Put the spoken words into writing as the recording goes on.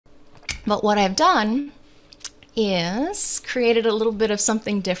But what I've done is created a little bit of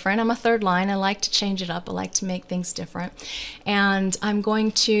something different. I'm a third line. I like to change it up. I like to make things different. And I'm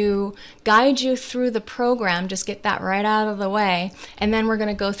going to guide you through the program, just get that right out of the way. And then we're going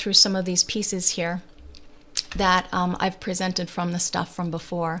to go through some of these pieces here that I've presented from the stuff from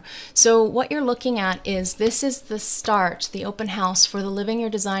before. So what you're looking at is, this is the start, the open house for the Living Your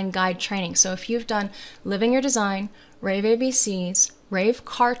Design Guide training. So if you've done Living Your Design, Rave ABCs, Rave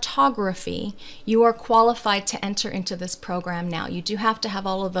Cartography, you are qualified to enter into this program now. You do have to have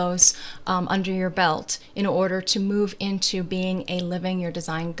all of those under your belt in order to move into being a Living Your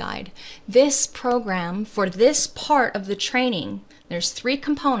Design Guide. This program, for this part of the training, there's 3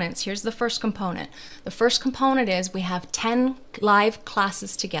 components. Here's the first component. The first component is we have 10 live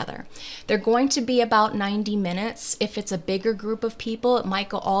classes together. They're going to be about 90 minutes. If it's a bigger group of people, it might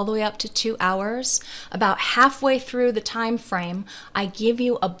go all the way up to 2 hours. About halfway through the time frame, I give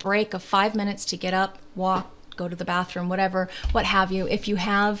you a break of 5 minutes to get up, walk, go to the bathroom, whatever, what have you. If you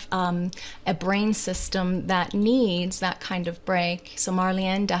have a brain system that needs that kind of break, so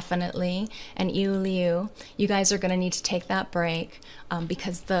Marliane definitely, and Liu, you guys are going to need to take that break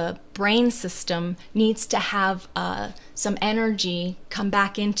because the brain system needs to have some energy come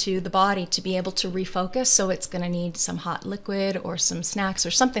back into the body to be able to refocus. So it's going to need some hot liquid or some snacks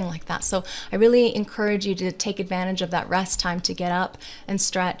or something like that. So I really encourage you to take advantage of that rest time to get up and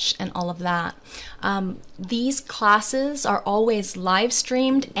stretch and all of that. These classes are always live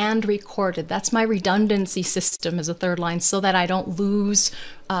streamed and recorded. That's my redundancy system as a third line, so that I don't lose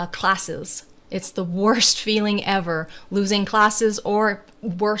classes. It's the worst feeling ever, losing classes, or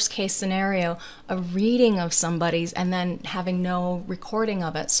worst case scenario, a reading of somebody's and then having no recording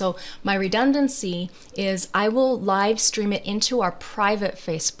of it. So my redundancy is I will live stream it into our private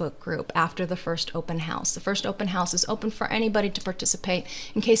Facebook group after the first open house. The first open house is open for anybody to participate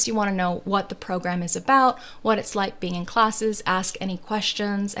in case you want to know what the program is about, what it's like being in classes, ask any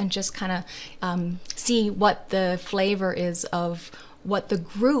questions, and just kind of see what the flavor is of what the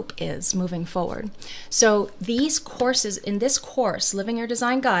group is moving forward. So these courses, in this course, Living Your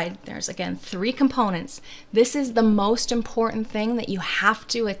Design Guide, there's again 3 components. This is the most important thing that you have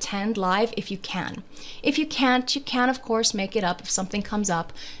to attend live if you can. If you can't, you can of course make it up. If something comes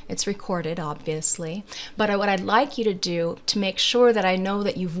up, it's recorded obviously. But what I'd like you to do to make sure that I know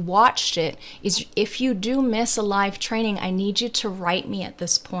that you've watched it is, if you do miss a live training, I need you to write me at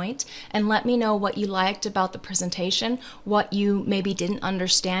this point and let me know what you liked about the presentation, what you maybe didn't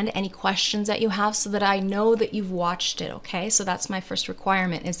understand, any questions that you have, so that I know that you've watched it, okay? So that's my first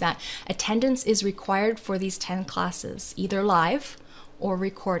requirement, is that attendance is required for these 10 classes, either live or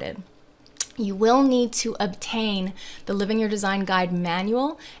recorded. You will need to obtain the Living Your Design Guide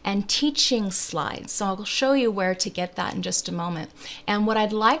manual and teaching slides. So I'll show you where to get that in just a moment. And what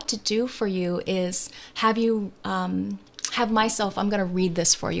I'd like to do for you is have you I'm going to read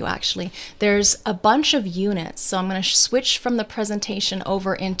this for you actually. There's a bunch of units, so I'm going to switch from the presentation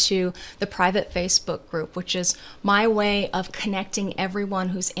over into the private Facebook group, which is my way of connecting everyone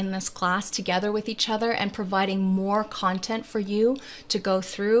who's in this class together with each other and providing more content for you to go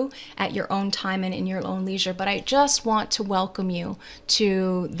through at your own time and in your own leisure. But I just want to welcome you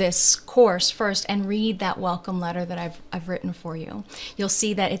to this course first and read that welcome letter that I've written for you. You'll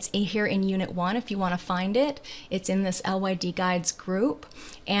see that it's here in Unit 1 if you want to find it. It's in this LYD Guides group,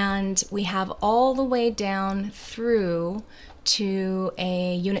 and we have all the way down through to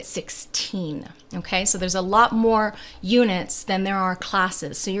a Unit 16. Okay, so there's a lot more units than there are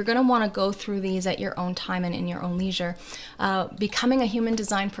classes. So you're going to want to go through these at your own time and in your own leisure. Becoming a human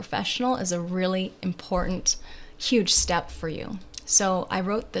design professional is a really important, huge step for you. So I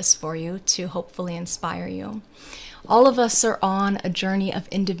wrote this for you to hopefully inspire you. All of us are on a journey of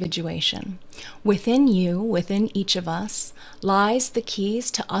individuation. Within you, within each of us, lies the keys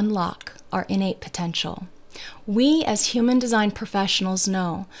to unlock our innate potential. We as human design professionals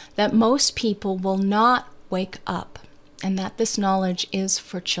know that most people will not wake up, and that this knowledge is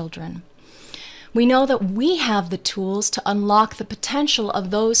for children. We know that we have the tools to unlock the potential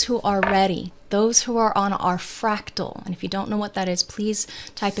of those who are ready, those who are on our fractal. And if you don't know what that is, please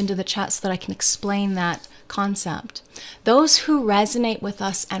type into the chat so that I can explain that concept. Those who resonate with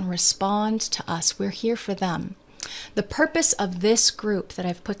us and respond to us, we're here for them. The purpose of this group that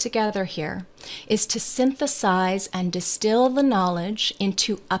I've put together here is to synthesize and distill the knowledge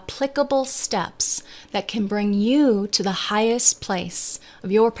into applicable steps that can bring you to the highest place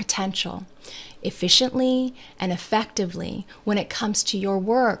of your potential, efficiently and effectively when it comes to your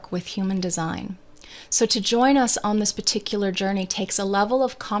work with human design. So to join us on this particular journey takes a level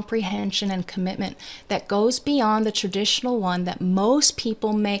of comprehension and commitment that goes beyond the traditional one that most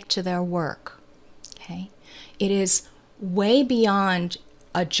people make to their work. Okay? It is way beyond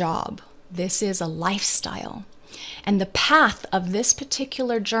a job. This is a lifestyle. And the path of this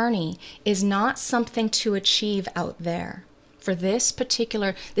particular journey is not something to achieve out there. For this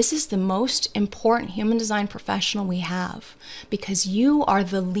is the most important human design professional we have, because you are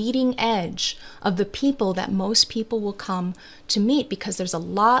the leading edge of the people that most people will come to meet, because there's a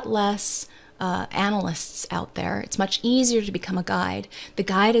lot less analysts out there. It's much easier to become a guide. The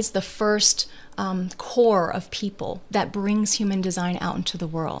guide is the first core of people that brings human design out into the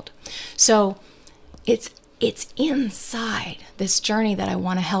world. So it's inside this journey that I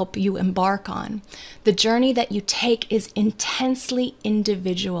want to help you embark on. The journey that you take is intensely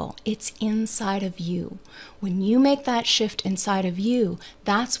individual. It's inside of you. When you make that shift inside of you,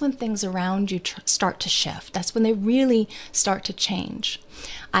 that's when things around you start to shift. That's when they really start to change.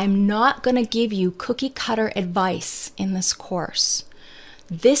 I'm not going to give you cookie cutter advice in this course.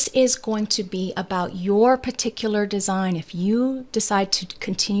 This is going to be about your particular design if you decide to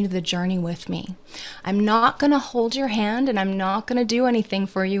continue the journey with me. I'm not going to hold your hand, and I'm not going to do anything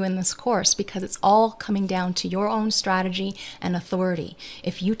for you in this course, because it's all coming down to your own strategy and authority.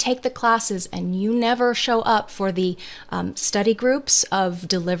 If you take the classes and you never show up for the study groups of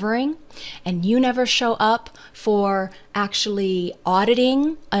delivering, and you never show up for actually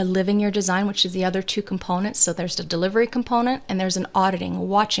auditing living your design, which is the other two components. So there's the delivery component and there's an auditing, a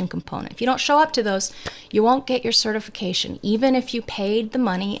watching component. If you don't show up to those, you won't get your certification, even if you paid the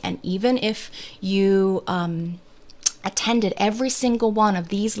money and even if you attended every single one of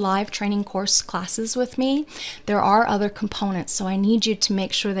these live training course classes with me. There are other components, so I need you to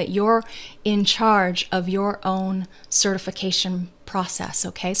make sure that you're in charge of your own certification process,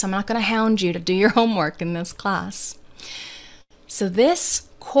 okay? So I'm not going to hound you to do your homework in this class. So this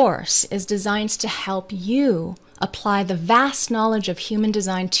course is designed to help you apply the vast knowledge of human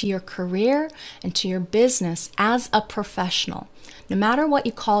design to your career and to your business as a professional, no matter what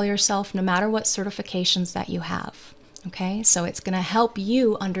you call yourself, no matter what certifications that you have. Okay, so it's going to help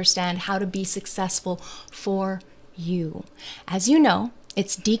you understand how to be successful for you. As you know,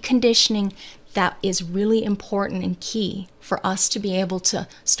 it's deconditioning that is really important and key for us to be able to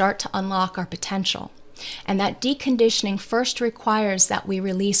start to unlock our potential. And that deconditioning first requires that we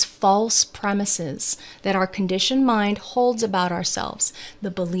release false premises that our conditioned mind holds about ourselves,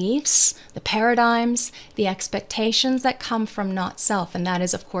 the beliefs, the paradigms, the expectations that come from not self. And that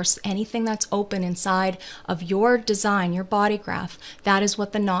is, of course, anything that's open inside of your design, your body graph. That is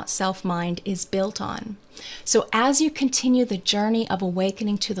what the not self mind is built on. So as you continue the journey of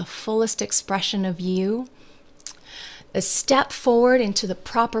awakening to the fullest expression of you, a step forward into the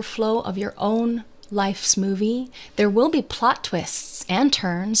proper flow of your own life's movie, there will be plot twists and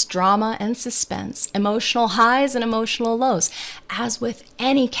turns, drama and suspense, emotional highs and emotional lows. As with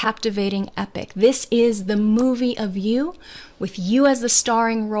any captivating epic, this is the movie of you, with you as the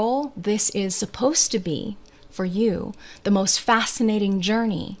starring role. This is supposed to be, for you, the most fascinating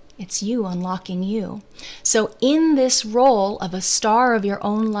journey. It's you unlocking you. So in this role of a star of your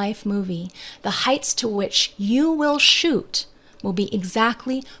own life movie, the heights to which you will shoot will be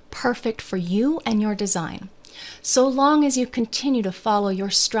exactly perfect for you and your design, so long as you continue to follow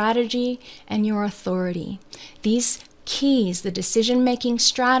your strategy and your authority. These keys, the decision-making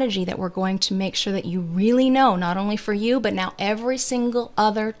strategy that we're going to make sure that you really know, not only for you, but now every single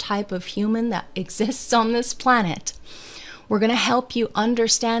other type of human that exists on this planet. We're going to help you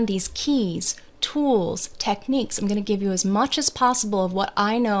understand these keys, tools, techniques. I'm going to give you as much as possible of what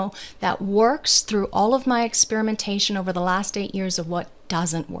I know that works through all of my experimentation over the last 8 years of what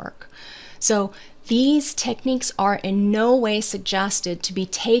doesn't work. So these techniques are in no way suggested to be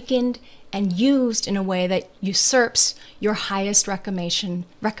taken and used in a way that usurps your highest recommendation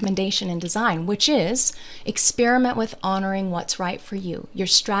in design, which is experiment with honoring what's right for you, your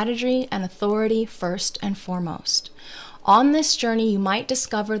strategy and authority first and foremost. On this journey, you might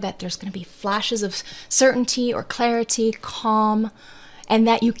discover that there's going to be flashes of certainty or clarity, calm, and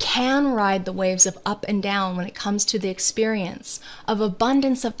that you can ride the waves of up and down when it comes to the experience of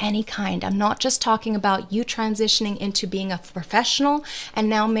abundance of any kind. I'm not just talking about you transitioning into being a professional and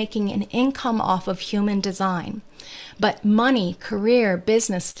now making an income off of human design. But money, career,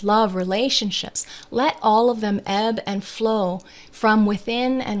 business, love, relationships, let all of them ebb and flow from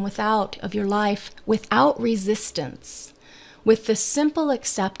within and without of your life without resistance. With the simple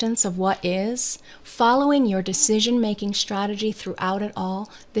acceptance of what is, following your decision-making strategy throughout it all,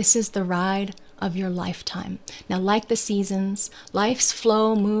 this is the ride of your lifetime. Now, like the seasons, life's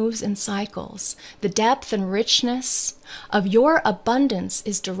flow moves in cycles. The depth and richness of your abundance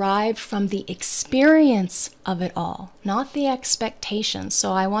is derived from the experience of it all, not the expectations.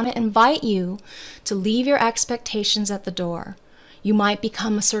 So I want to invite you to leave your expectations at the door. You might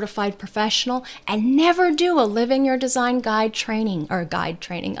become a certified professional and never do a Living Your Design guide training,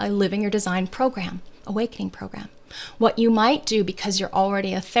 a Living Your Design program, awakening program. What you might do, because you're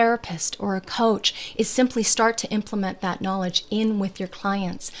already a therapist or a coach, is simply start to implement that knowledge in with your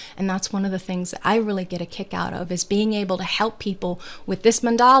clients. And that's one of the things that I really get a kick out of, is being able to help people with this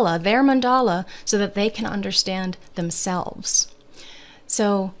mandala, their mandala, so that they can understand themselves.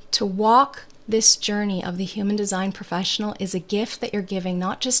 So to walk this journey of the human design professional is a gift that you're giving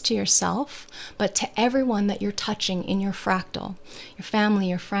not just to yourself, but to everyone that you're touching in your fractal. Your family,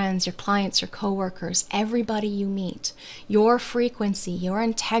 your friends, your clients, your coworkers, everybody you meet. Your frequency, your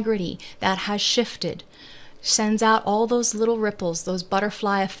integrity that has shifted sends out all those little ripples, those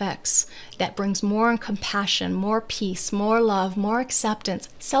butterfly effects that brings more compassion, more peace, more love, more acceptance,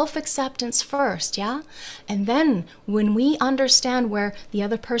 self-acceptance first, yeah? And then when we understand where the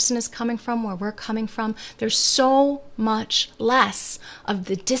other person is coming from, where we're coming from, there's so much less of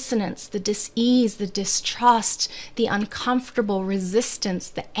the dissonance, the dis-ease, the distrust, the uncomfortable resistance,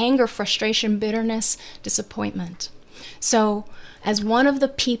 the anger, frustration, bitterness, disappointment. So, as one of the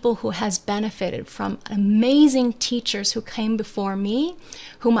people who has benefited from amazing teachers who came before me,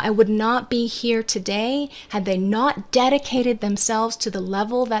 whom I would not be here today had they not dedicated themselves to the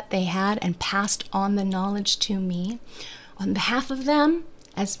level that they had and passed on the knowledge to me, on behalf of them,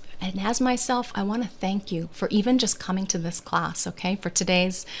 as myself, I want to thank you for even just coming to this class, okay, for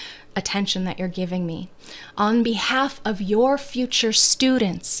today's attention that you're giving me. On behalf of your future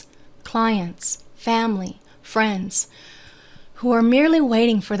students, clients, family, friends, who are merely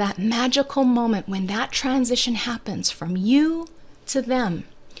waiting for that magical moment when that transition happens from you to them,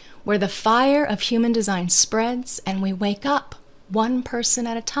 where the fire of human design spreads and we wake up one person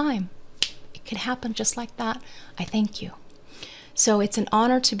at a time. It can happen just like that. I thank you. So it's an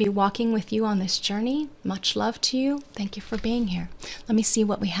honor to be walking with you on this journey. Much love to you. Thank you for being here. Let me see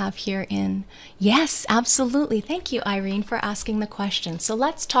what we have here in... Yes, absolutely. Thank you, Irene, for asking the question. So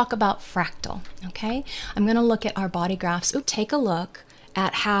let's talk about fractal, okay? I'm going to look at our body graphs. Take a look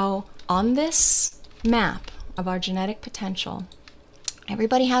at how on this map of our genetic potential,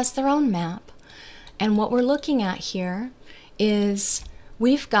 everybody has their own map. And what we're looking at here is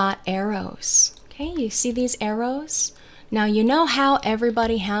we've got arrows. Okay, you see these arrows? Now, you know how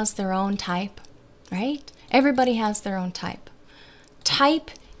everybody has their own type, right? Everybody has their own type.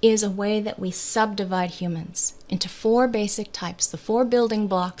 Type is a way that we subdivide humans into 4 basic types, the 4 building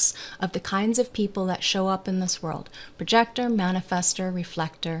blocks of the kinds of people that show up in this world: projector, manifestor,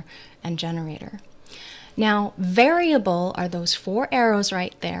 reflector, and generator. Now, variable are those 4 arrows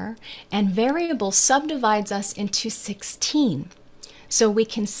right there, and variable subdivides us into 16. So we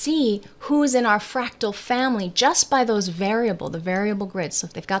can see who's in our fractal family just by those the variable grids. So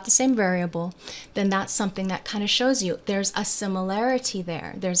if they've got the same variable, then that's something that kind of shows you there's a similarity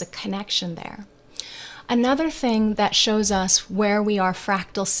there. There's a connection there. Another thing that shows us where we are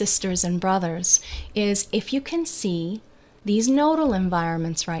fractal sisters and brothers is if you can see these nodal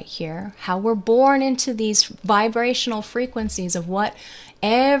environments right here, how we're born into these vibrational frequencies of what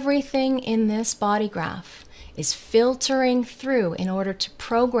everything in this body graph is filtering through in order to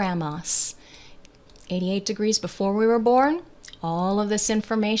program us. 88 degrees before we were born, all of this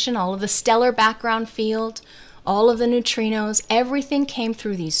information, all of the stellar background field, all of the neutrinos, everything came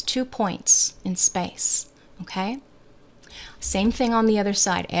through these 2 points in space, okay? Same thing on the other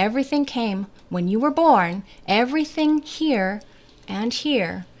side. Everything came when you were born, everything here and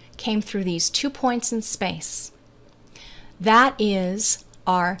here came through these 2 points in space. That is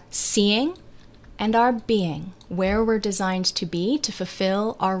our seeing and our being, where we're designed to be to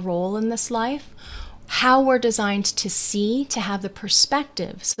fulfill our role in this life, how we're designed to see, to have the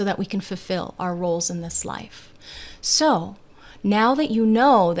perspective so that we can fulfill our roles in this life. So now that you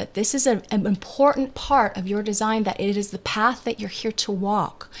know that this is an important part of your design, that it is the path that you're here to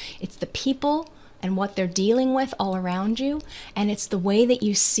walk, it's the people and what they're dealing with all around you, and it's the way that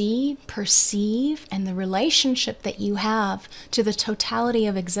you see, perceive, and the relationship that you have to the totality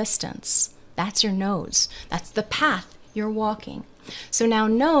of existence. That's your nodes. That's the path you're walking. So now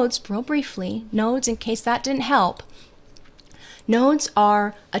nodes, real briefly, nodes, in case that didn't help, nodes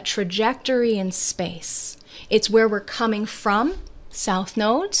are a trajectory in space. It's where we're coming from, south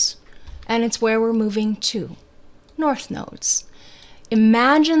nodes, and it's where we're moving to, north nodes.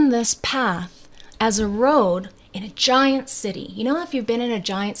 Imagine this path as a road in a giant city. You know, if you've been in a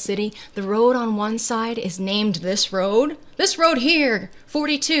giant city, the road on one side is named this road here,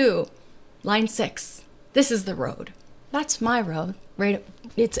 42, line 6. This is the road. That's my road. Right?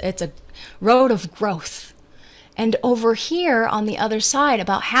 It's a road of growth. And over here on the other side,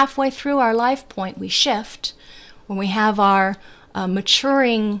 about halfway through our life point, we shift. When we have our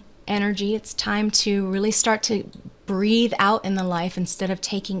maturing energy, it's time to really start to breathe out in the life instead of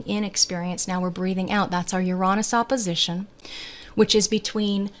taking in experience. Now we're breathing out. That's our Uranus opposition, which is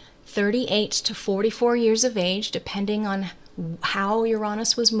between 38 to 44 years of age, depending on how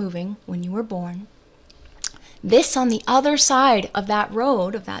Uranus was moving when you were born. This on the other side of that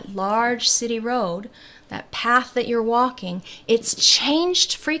road, of that large city road, that path that you're walking, it's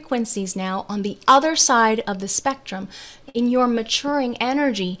changed frequencies now on the other side of the spectrum. In your maturing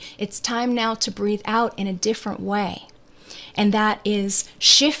energy, it's time now to breathe out in a different way. And that is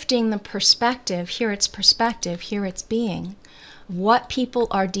shifting the perspective. Here it's perspective, here it's being. What people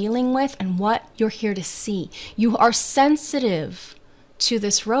are dealing with and what you're here to see. You are sensitive to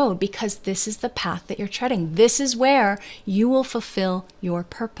this road because this is the path that you're treading. This is where you will fulfill your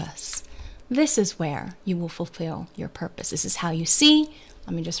purpose. This is where you will fulfill your purpose. This is how you see.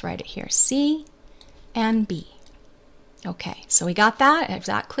 Let me just write it here. See and be. Okay, so we got that. Is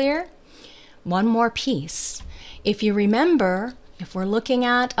that clear? One more piece. If you remember, if we're looking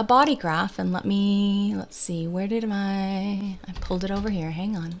at a body graph, and let's see, where did I pulled it over here.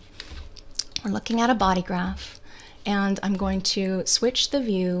 Hang on. We're looking at a body graph, and I'm going to switch the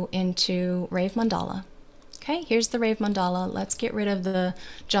view into Rave Mandala. Okay, here's the Rave Mandala. Let's get rid of the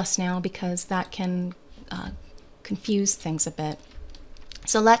just now because that can confuse things a bit.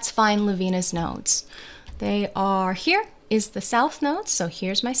 So let's find Laveena's nodes. They are, here is the south nodes. So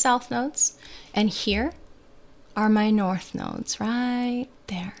here's my south nodes. And here are my north nodes right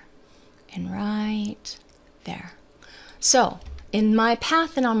there and right there. So in my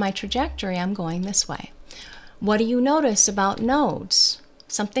path and on my trajectory, I'm going this way. What do you notice about nodes?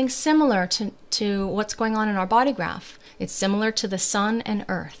 Something similar to what's going on in our body graph. It's similar to the sun and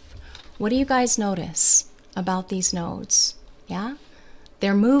earth. What do you guys notice about these nodes? Yeah?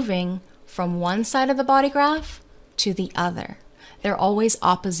 They're moving from one side of the body graph to the other. They're always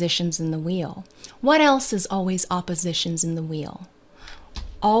oppositions in the wheel. What else is always oppositions in the wheel?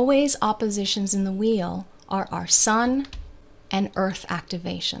 Always oppositions in the wheel are our sun and earth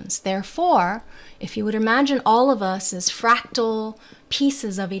activations. Therefore, if you would imagine all of us as fractal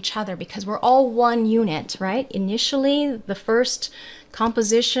pieces of each other, because we're all one unit, right? Initially, the first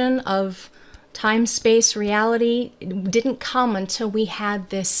composition of time, space, reality didn't come until we had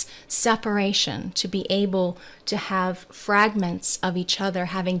this separation to be able to have fragments of each other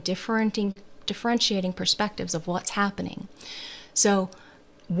having differentiating perspectives of what's happening. So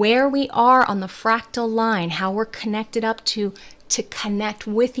where we are on the fractal line, how we're connected up to connect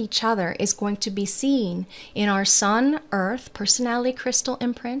with each other is going to be seen in our sun, earth, personality crystal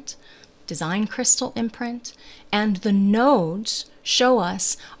imprint, design crystal imprint, and the nodes show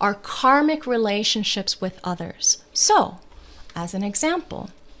us our karmic relationships with others. So, as an example,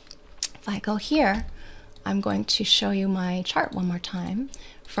 if I go here, I'm going to show you my chart one more time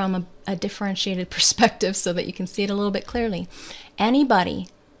from a differentiated perspective so that you can see it a little bit clearly. Anybody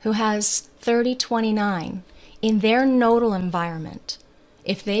who has 3029 in their nodal environment,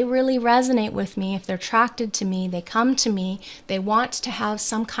 if they really resonate with me, if they're attracted to me, they come to me, they want to have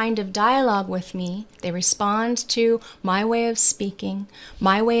some kind of dialogue with me, they respond to my way of speaking,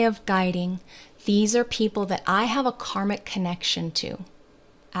 my way of guiding, these are people that I have a karmic connection to.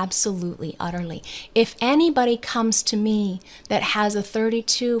 Absolutely, utterly. If anybody comes to me that has a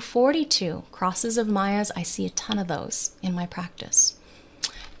 3242, crosses of Mayas, I see a ton of those in my practice.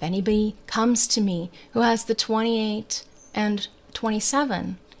 If anybody comes to me who has the 28 and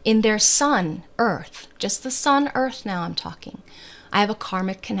 27 in their sun, earth, just the sun, earth now I'm talking, I have a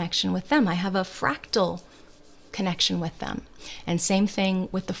karmic connection with them. I have a fractal connection with them. And same thing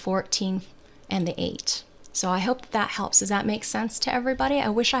with the 14 and the 8. So I hope that helps. Does that make sense to everybody? I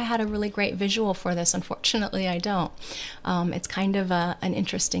wish I had a really great visual for this. Unfortunately, I don't. It's kind of an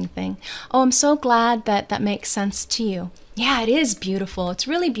interesting thing. Oh, I'm so glad that that makes sense to you. Yeah, it is beautiful. It's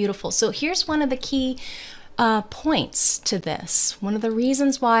really beautiful. So here's one of the key points to this. One of the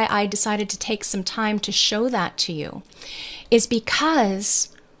reasons why I decided to take some time to show that to you is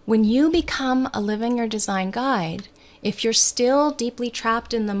because when you become a Living Your Design guide, if you're still deeply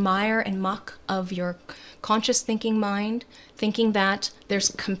trapped in the mire and muck of your conscious thinking mind, thinking that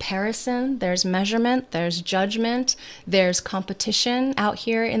there's comparison, there's measurement, there's judgment, there's competition out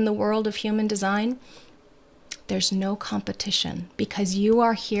here in the world of human design, there's no competition, because you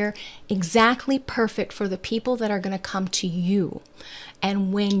are here exactly perfect for the people that are going to come to you.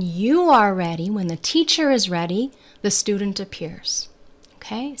 And when you are ready, when the teacher is ready, the student appears.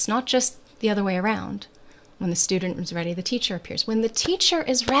 Okay? It's not just the other way around. When the student is ready, the teacher appears. When the teacher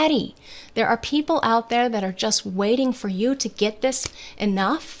is ready, there are people out there that are just waiting for you to get this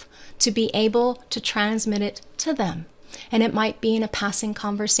enough to be able to transmit it to them. And it might be in a passing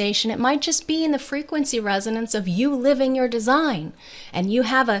conversation. It might just be in the frequency resonance of you living your design. And you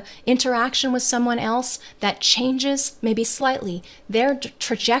have an interaction with someone else that changes, maybe slightly, their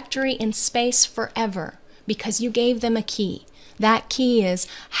trajectory in space forever because you gave them a key. That key is,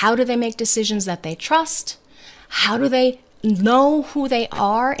 how do they make decisions that they trust? How do they know who they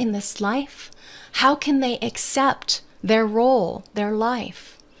are in this life? How can they accept their role, their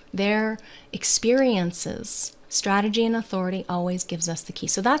life, their experiences? Strategy and authority always gives us the key.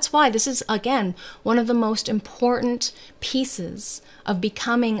 So that's why this is, again, one of the most important pieces of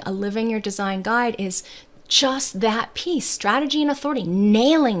becoming a Living Your Design guide is just that piece, strategy and authority,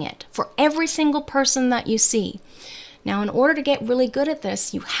 nailing it for every single person that you see. Now, in order to get really good at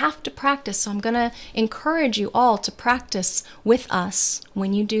this, you have to practice. So I'm going to encourage you all to practice with us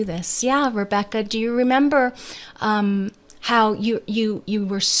when you do this. Yeah, Rebecca, do you remember how you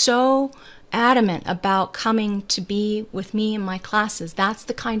were so adamant about coming to be with me in my classes? That's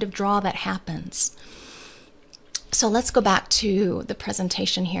the kind of draw that happens. So let's go back to the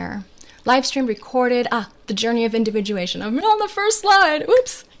presentation here. Live stream recorded. The journey of individuation. I'm on the first slide.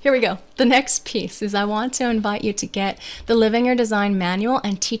 Oops. Here we go. The next piece is I want to invite you to get the Living Your Design manual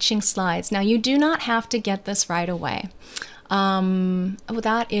and teaching slides. Now, you do not have to get this right away.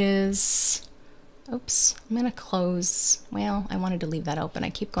 That is... Oops, I'm going to close. Well, I wanted to leave that open. I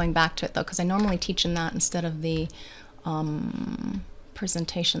keep going back to it, though, because I normally teach in that instead of the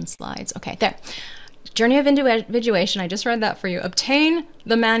presentation slides. Okay, there. Journey of Individuation, I just read that for you. Obtain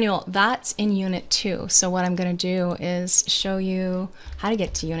the manual. That's in Unit 2. So what I'm going to do is show you how to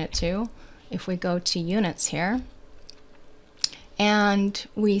get to Unit 2. If we go to Units here, and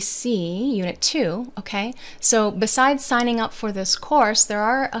we see Unit 2, okay? So besides signing up for this course, there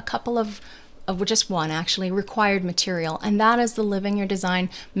are a couple of just one actually, required material, and that is the Living Your Design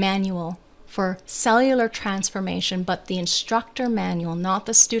manual for cellular transformation, but the instructor manual, not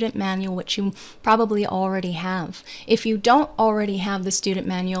the student manual, which you probably already have. If you don't already have the student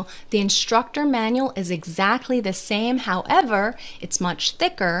manual, the instructor manual is exactly the same. However, it's much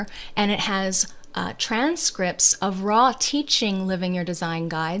thicker, and it has transcripts of raw teaching Living Your Design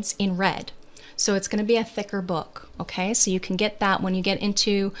guides in red. So it's going to be a thicker book, okay? So you can get that when you get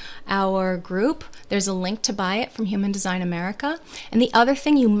into our group. There's a link to buy it from Human Design America. And the other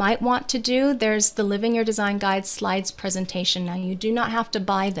thing you might want to do, there's the Living Your Design Guide slides presentation. Now, you do not have to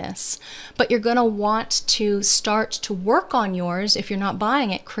buy this, but you're going to want to start to work on yours. If you're not buying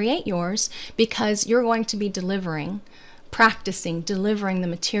it, create yours, because you're going to be practicing delivering the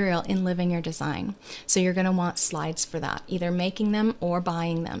material in Living Your Design. So you're going to want slides for that, either making them or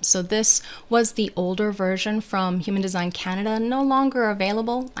buying them. So this was the older version from Human Design Canada, no longer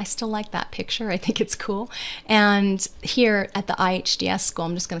available. I still like that picture. I think it's cool. And here at the IHDS school,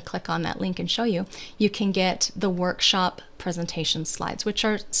 I'm just going to click on that link and show you, you can get the workshop presentation slides, which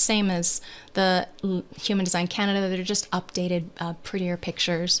are same as the Human Design Canada. They're just updated, prettier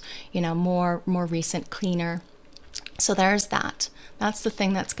pictures, you know, more recent, cleaner. So there's that. That's the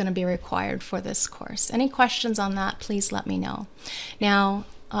thing that's going to be required for this course. Any questions on that, please let me know. Now,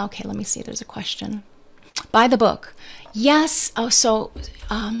 okay, let me see. There's a question. Buy the book. Yes. Oh, so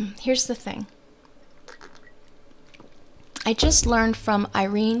here's the thing. I just learned from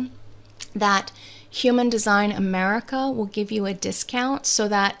Irene that Human Design America will give you a discount so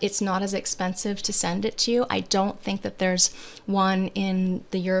that it's not as expensive to send it to you. I don't think that there's one in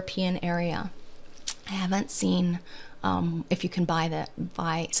the European area. I haven't seen if you can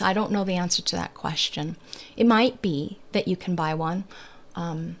buy so I don't know the answer to that question. It might be that you can buy one.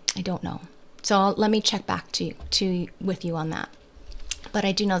 I don't know. So let me check back with you on that. But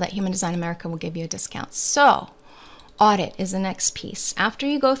I do know that Human Design America will give you a discount. So audit is the next piece. After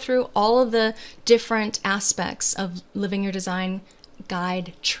you go through all of the different aspects of Living Your Design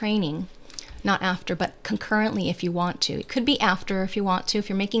Guide training, not after, but concurrently if you want to. It could be after if you want to. If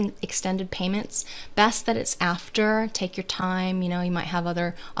you're making extended payments, best that it's after. Take your time. You know, you might have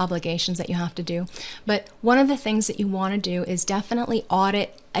other obligations that you have to do. But one of the things that you want to do is definitely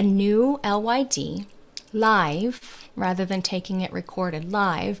audit a new LYD live, rather than taking it recorded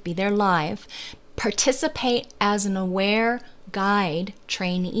live. Be there live. Participate as an aware guide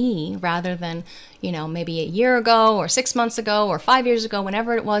trainee rather than, you know, maybe a year ago or 6 months ago or 5 years ago,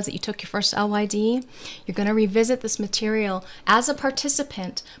 whenever it was that you took your first LYD, you're going to revisit this material as a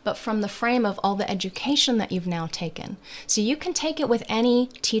participant, but from the frame of all the education that you've now taken. So you can take it with any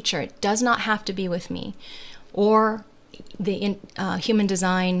teacher. It does not have to be with me or the human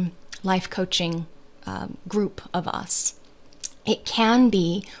design life coaching group of us. It can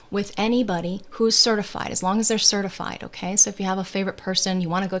be with anybody who's certified, as long as they're certified, okay? So if you have a favorite person, you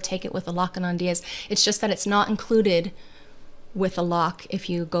want to go take it with a lock on Diaz, it's just that it's not included with a lock if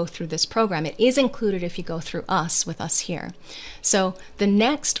you go through this program. It is included if you go through us, with us here. So the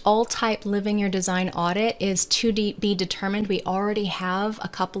next all-type Living Your Design audit is to be determined. We already have a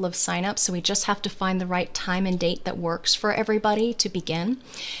couple of signups, so we just have to find the right time and date that works for everybody to begin.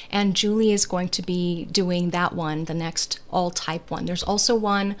 And Julie is going to be doing that one, the next all-type one. There's also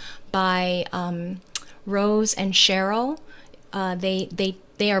one by Rose and Cheryl.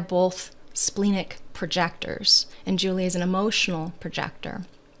 They are both splenic projectors, and Julie is an emotional projector.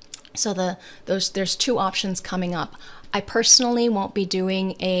 So there's two options coming up. I personally won't be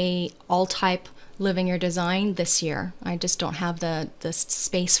doing a all-type Living Your Design this year. I just don't have the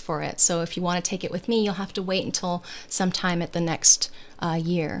space for it. So if you want to take it with me, you'll have to wait until sometime at the next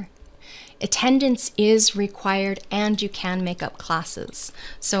year. Attendance is required, and you can make up classes.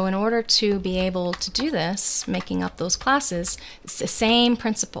 So in order to be able to do this, making up those classes, it's the same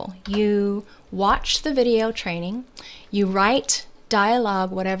principle. You watch the video training, you write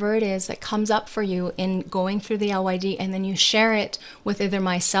dialogue, whatever it is that comes up for you in going through the LYD, and then you share it with either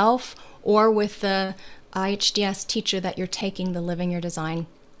myself or with the IHDS teacher that you're taking the Living Your Design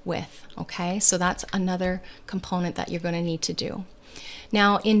with, okay? So that's another component that you're going to need to do.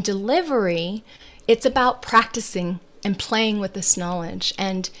 Now, in delivery, it's about practicing and playing with this knowledge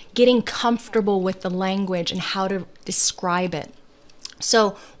and getting comfortable with the language and how to describe it.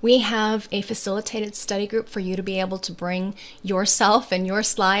 So we have a facilitated study group for you to be able to bring yourself and your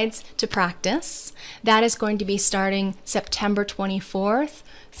slides to practice. That is going to be starting September 24th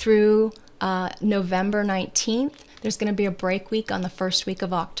through November 19th. There's going to be a break week on the first week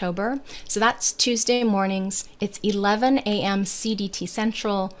of October. So that's Tuesday mornings. It's 11 a.m. CDT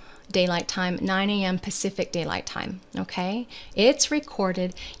Central Daylight Time, 9 a.m. Pacific Daylight Time, okay? It's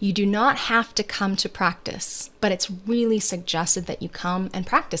recorded. You do not have to come to practice, but it's really suggested that you come and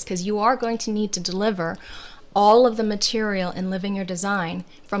practice because you are going to need to deliver all of the material in Living Your Design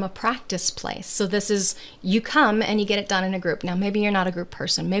from a practice place. So this is, you come and you get it done in a group. Now, maybe you're not a group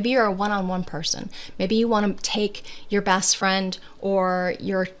person. Maybe you're a one-on-one person. Maybe you want to take your best friend or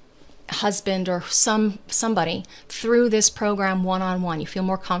your husband or somebody through this program one-on-one. You feel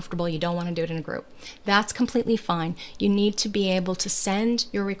more comfortable. You don't want to do it in a group. That's completely fine. You need to be able to send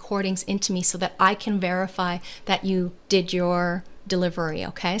your recordings into me so that I can verify that you did your delivery,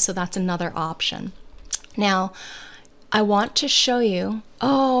 okay? So that's another option. Now, I want to show you,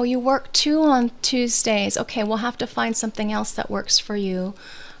 oh, you work too on Tuesdays. Okay, we'll have to find something else that works for you.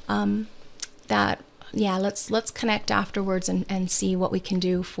 Let's connect afterwards and see what we can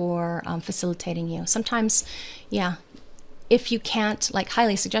do for facilitating you. Sometimes, yeah, if you can't, like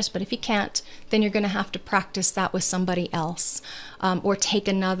highly suggest, but if you can't, then you're going to have to practice that with somebody else or take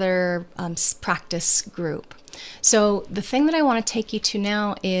another practice group. So the thing that I want to take you to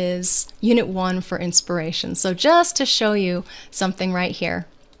now is Unit 1 for inspiration. So just to show you something right here.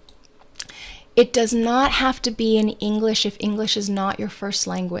 It does not have to be in English if English is not your first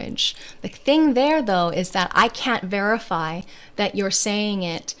language. The thing there, though, is that I can't verify that you're saying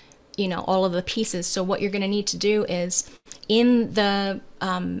it, you know, all of the pieces. So what you're going to need to do is in the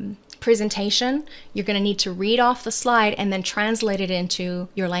presentation, you're going to need to read off the slide and then translate it into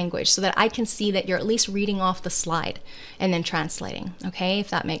your language so that I can see that you're at least reading off the slide and then translating, okay, if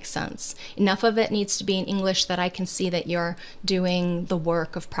that makes sense. Enough of it needs to be in English that I can see that you're doing the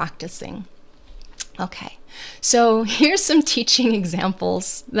work of practicing. Okay, so here's some teaching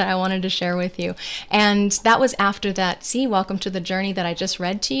examples that I wanted to share with you. And that was after that, see, welcome to the journey that I just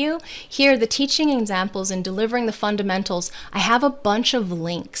read to you. Here, the teaching examples and delivering the fundamentals, I have a bunch of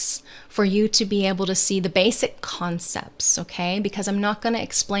links for you to be able to see the basic concepts, okay? Because I'm not going to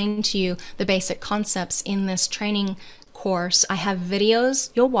explain to you the basic concepts in this training course. I have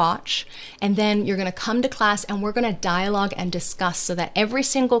videos you'll watch, and then you're going to come to class and we're going to dialogue and discuss so that every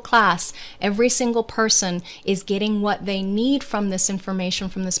single class, every single person is getting what they need from this information,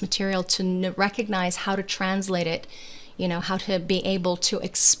 from this material, to recognize how to translate it, you know, how to be able to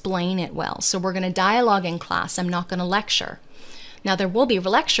explain it well. So we're going to dialogue in class. I'm not going to lecture. Now there will be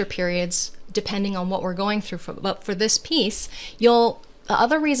lecture periods depending on what we're going through, but for this piece, you'll the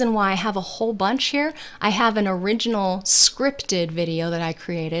other reason why I have a whole bunch here, I have an original scripted video that I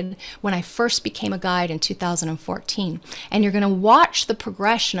created when I first became a guide in 2014. And you're going to watch the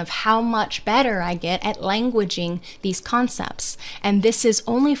progression of how much better I get at languaging these concepts. And this is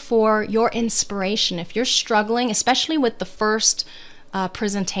only for your inspiration. If you're struggling, especially with the first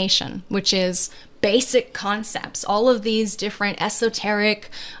presentation, which is basic concepts, all of these different esoteric,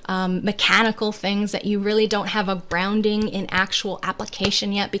 mechanical things that you really don't have a grounding in actual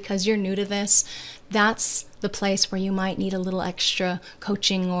application yet because you're new to this, that's the place where you might need a little extra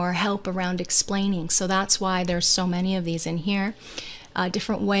coaching or help around explaining. So that's why there's so many of these in here.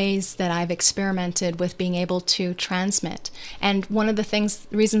 Different ways that I've experimented with being able to transmit. And one of the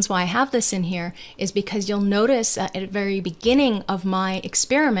reasons why I have this in here is because you'll notice at the very beginning of my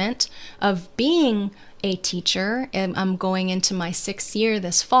experiment of being a teacher, and I'm going into my 6th year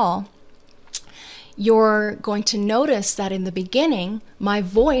this fall, you're going to notice that in the beginning, my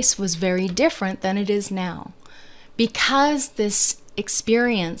voice was very different than it is now. Because this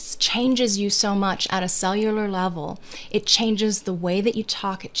experience changes you so much at a cellular level, it changes the way that you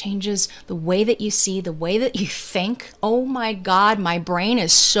talk, it changes the way that you see, the way that you think. Oh my God, my brain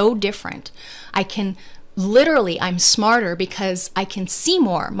is so different. I'm smarter because I can see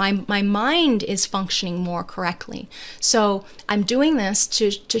more. My mind is functioning more correctly. So I'm doing this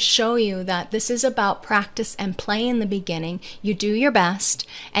to show you that this is about practice and play in the beginning. You do your best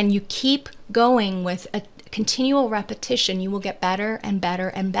and you keep going with a continual repetition. You will get better and better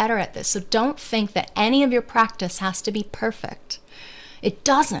and better at this. So don't think that any of your practice has to be perfect. It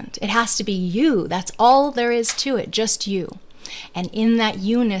doesn't. It has to be you. That's all there is to it, just you. And in that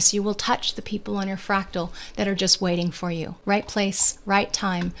you-ness, you will touch the people on your fractal that are just waiting for you. Right place, right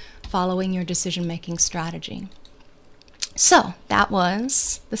time, following your decision-making strategy. So that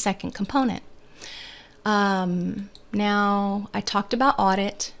was the second component. Now, I talked about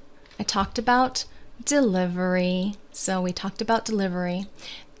audit. I talked about delivery. So we talked about delivery.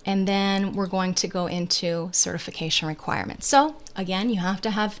 And then we're going to go into certification requirements. So again, you have to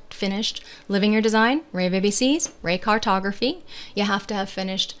have finished Living Your Design, Rave ABCs, Ray Cartography. You have to have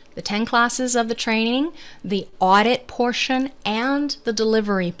finished the 10 classes of the training, the audit portion, and the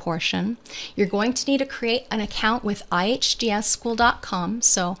delivery portion. You're going to need to create an account with ihgsschool.com.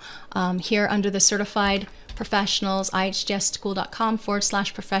 So here under the certified professionals,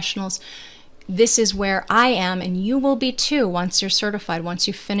 ihgsschool.com/professionals, this is where I am, and you will be too once you're certified, once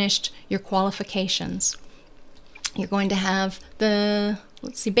you've finished your qualifications. You're going to have the,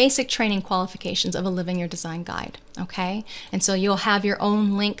 basic training qualifications of a Living Your Design guide, okay? And so you'll have your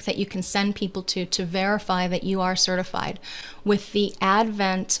own link that you can send people to verify that you are certified. With the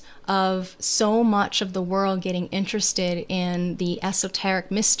advent of so much of the world getting interested in the esoteric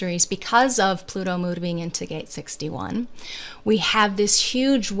mysteries because of Pluto moving into Gate 61, we have this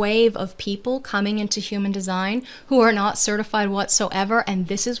huge wave of people coming into human design who are not certified whatsoever, and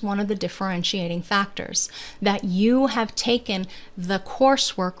this is one of the differentiating factors, that you have taken the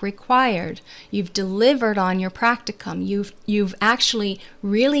coursework required. You've delivered on your practicum. You've actually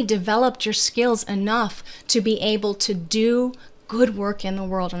really developed your skills enough to be able to do good work in the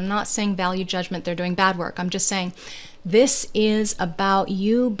world. I'm not saying value judgment, they're doing bad work. I'm just saying this is about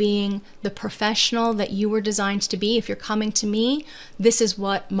you being the professional that you were designed to be. If you're coming to me, this is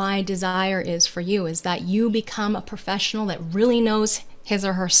what my desire is for you, is that you become a professional that really knows his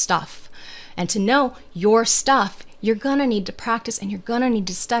or her stuff. And to know your stuff, you're gonna need to practice and you're gonna need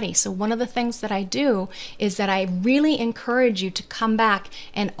to study. So one of the things that I do is that I really encourage you to come back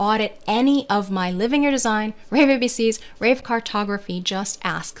and audit any of my Living Your Design, Rave ABCs, Rave Cartography. Just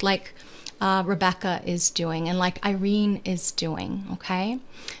ask, like Rebecca is doing and like Irene is doing, okay?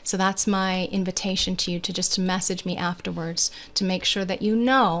 So that's my invitation to you, to just message me afterwards to make sure that you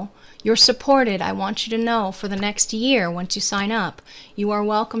know you're supported. I want you to know for the next year, once you sign up, you are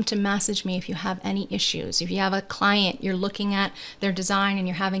welcome to message me if you have any issues. If you have a client, you're looking at their design and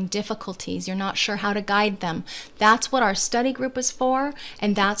you're having difficulties, you're not sure how to guide them. That's what our study group is for,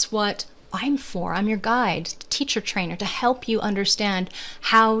 and that's what I'm for. I'm your guide, teacher trainer, to help you understand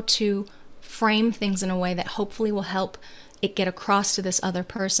how to frame things in a way that hopefully will help it get across to this other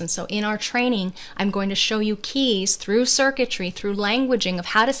person. So in our training, I'm going to show you keys through circuitry, through languaging of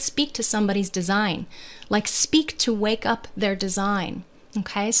how to speak to somebody's design, like speak to wake up their design.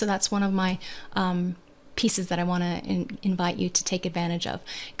 Okay, so that's one of my pieces that I want to invite you to take advantage of.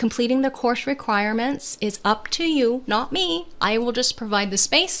 Completing the course requirements is up to you, not me. I will just provide the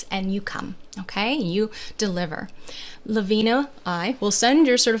space and you come. Okay, you deliver. Laveena, I will send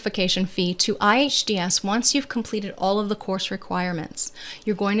your certification fee to IHDS once you've completed all of the course requirements.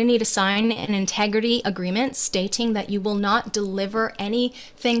 You're going to need to sign an integrity agreement stating that you will not deliver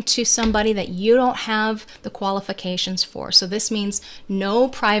anything to somebody that you don't have the qualifications for. So this means no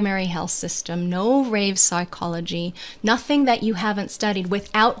primary health system, no rave psychology, nothing that you haven't studied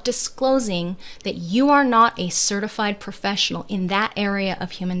without disclosing that you are not a certified professional in that area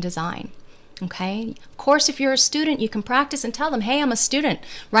of human design. Okay. Of course, if you're a student, you can practice and tell them, hey, I'm a student.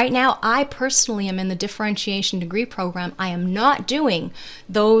 Right now, I personally am in the differentiation degree program. I am not doing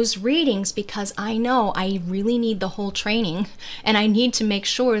those readings because I know I really need the whole training, and I need to make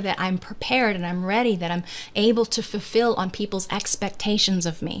sure that I'm prepared and I'm ready, that I'm able to fulfill on people's expectations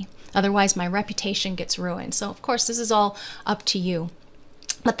of me. Otherwise, my reputation gets ruined. So, of course, this is all up to you.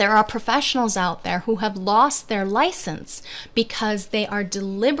 But there are professionals out there who have lost their license because they are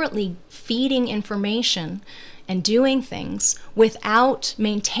deliberately feeding information and doing things without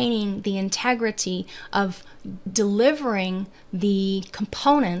maintaining the integrity of delivering the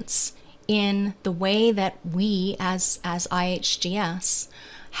components in the way that we as IHGS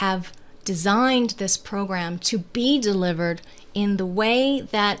have designed this program to be delivered in the way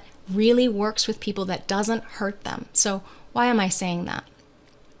that really works with people, that doesn't hurt them. So why am I saying that?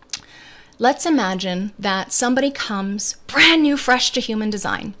 Let's imagine that somebody comes brand new, fresh to human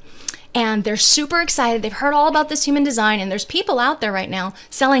design, and they're super excited. They've heard all about this human design, and there's people out there right now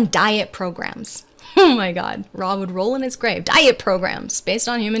selling diet programs. Oh my God, Rob would roll in his grave. Diet programs based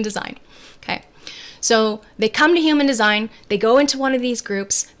on human design. Okay. So they come to human design, they go into one of these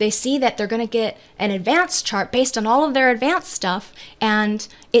groups, they see that they're going to get an advanced chart based on all of their advanced stuff, and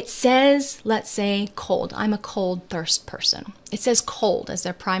it says, let's say, cold. I'm a cold thirst person. It says cold as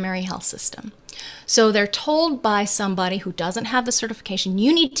their primary health system. So they're told by somebody who doesn't have the certification,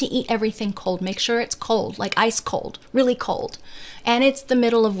 you need to eat everything cold. Make sure it's cold, like ice cold, really cold. And it's the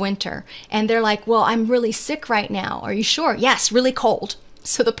middle of winter. And they're like, well, I'm really sick right now. Are you sure? Yes, really cold.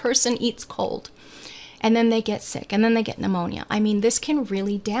 So the person eats cold. And then they get sick, and then they get pneumonia. I mean, this can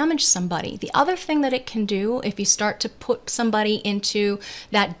really damage somebody. The other thing that it can do, if you start to put somebody into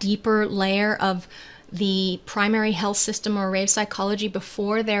that deeper layer of the primary health system or rave psychology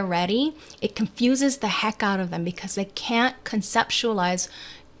before they're ready, it confuses the heck out of them because they can't conceptualize.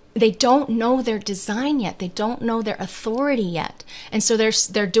 They don't know their design yet. They don't know their authority yet. And so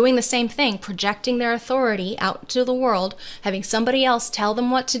they're doing the same thing, projecting their authority out to the world, having somebody else tell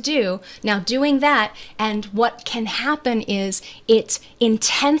them what to do. Now doing that, and what can happen is it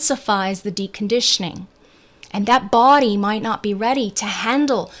intensifies the deconditioning. And that body might not be ready to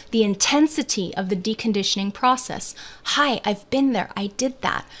handle the intensity of the deconditioning process. Hi, I've been there. I did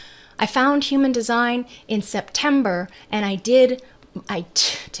that. I found human design in September, and I didn't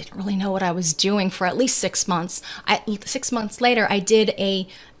really know what I was doing for at least 6 months. 6 months later, I did a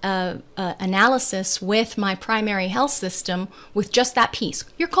analysis with my primary health system with just that piece.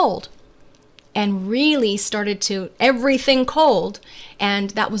 You're cold. And really started to everything cold. And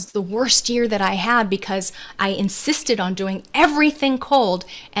that was the worst year that I had because I insisted on doing everything cold,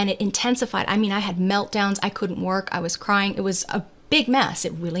 and it intensified. I mean, I had meltdowns. I couldn't work. I was crying. It was a big mess.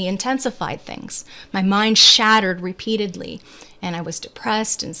 It really intensified things. My mind shattered repeatedly, and I was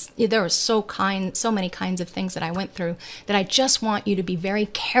depressed, and there was so many kinds of things that I went through that I just want you to be very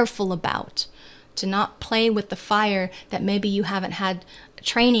careful about, to not play with the fire that maybe you haven't had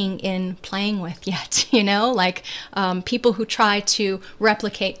training in playing with yet, like people who try to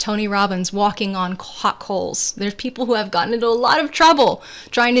replicate Tony Robbins walking on hot coals. There's people who have gotten into a lot of trouble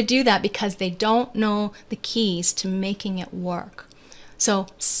trying to do that because they don't know the keys to making it work. So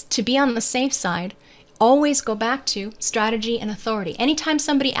to be on the safe side, always go back to strategy and authority. Anytime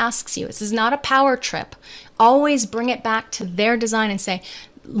somebody asks you, this is not a power trip, always bring it back to their design and say,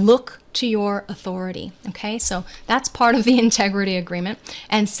 look to your authority. Okay, so that's part of the integrity agreement.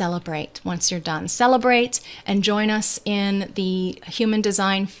 And celebrate once you're done. Celebrate and join us in the Human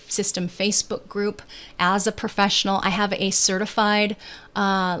Design System Facebook group as a professional. I have a certified,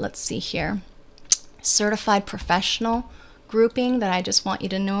 certified professional grouping that I just want you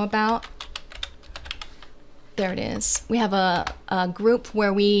to know about. There it is. We have a group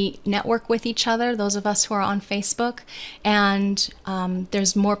where we network with each other, those of us who are on Facebook, and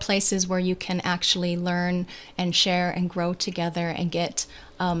there's more places where you can actually learn and share and grow together and get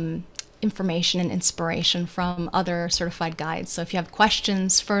information and inspiration from other certified guides. So if you have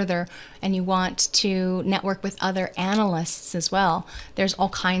questions further and you want to network with other analysts as well, there's all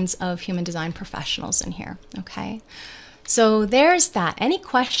kinds of human design professionals in here, okay? So there's that. Any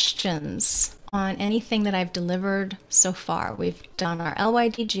questions on anything that I've delivered so far? We've done our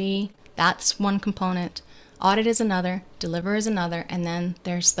LYDG, That's one component. Audit is another, deliver is another, and then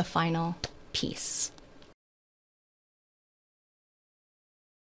there's the final piece.